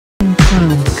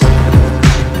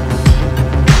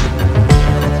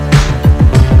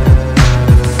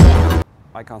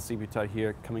Icon Sleepy Tut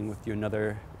here, coming with you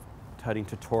another tutting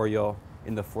tutorial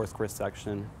in the 4 square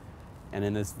section. And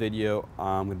in this video,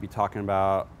 I'm going to be talking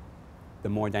about the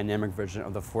more dynamic version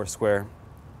of the 4 square.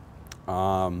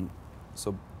 So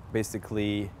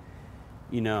basically,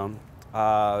 you know,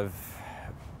 I've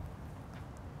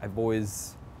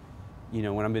always, you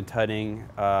know, when I've been tutting,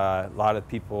 a lot of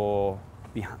people,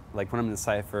 like when I'm in the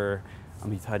cipher, I'll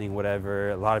be tutting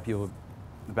whatever, a lot of people in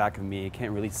the back of me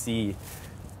can't really see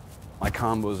my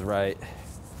combos right.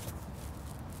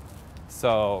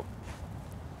 So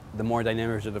the more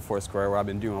dynamic version of the 4 square, where I've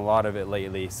been doing a lot of it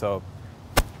lately, so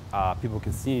people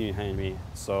can see behind me.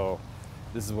 So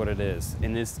this is what it is.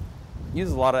 And this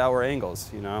uses a lot of outward angles,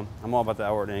 you know. I'm all about the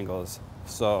outward angles.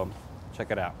 So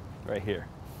check it out right here.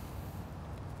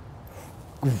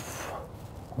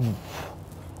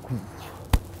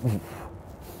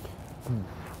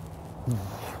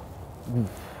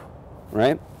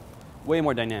 Right? Way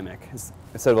more dynamic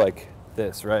instead of like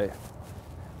this, right?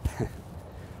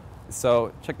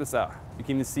 So check this out. You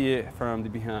can even see it from the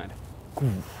behind.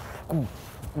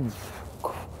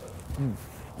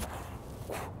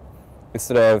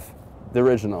 Instead of the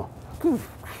original.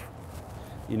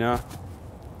 You know?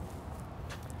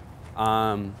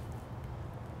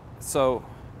 So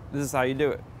this is how you do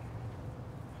it.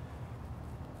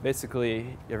 Basically, you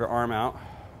have your arm out.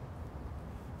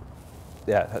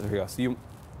 Yeah, there we go. So you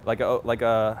like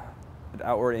an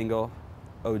outward angle,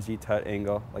 OG tut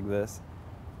angle like this,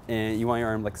 and you want your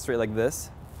arm like straight like this,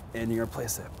 and you're gonna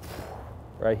place it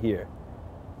right here.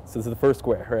 So this is the first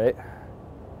square, right?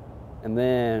 And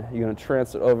then you're gonna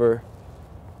transfer it over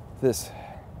this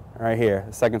right here,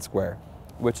 the second square,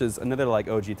 which is another like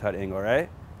OG tut angle, right?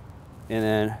 And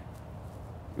then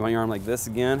you want your arm like this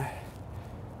again,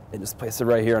 and just place it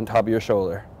right here on top of your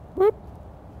shoulder. Whoop.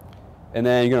 And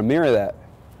then you're gonna mirror that.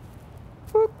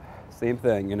 Whoop. Same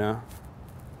thing, you know?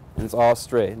 And it's all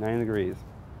straight, 90 degrees.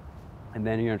 And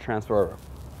then you're gonna transfer over.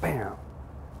 Bam!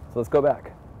 So let's go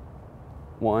back.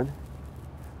 1,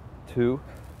 2,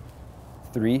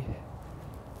 3,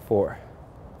 4.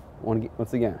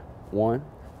 Once again. 1,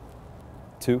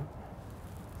 2,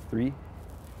 3,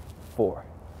 4.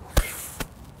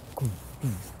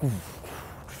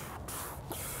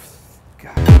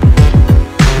 God.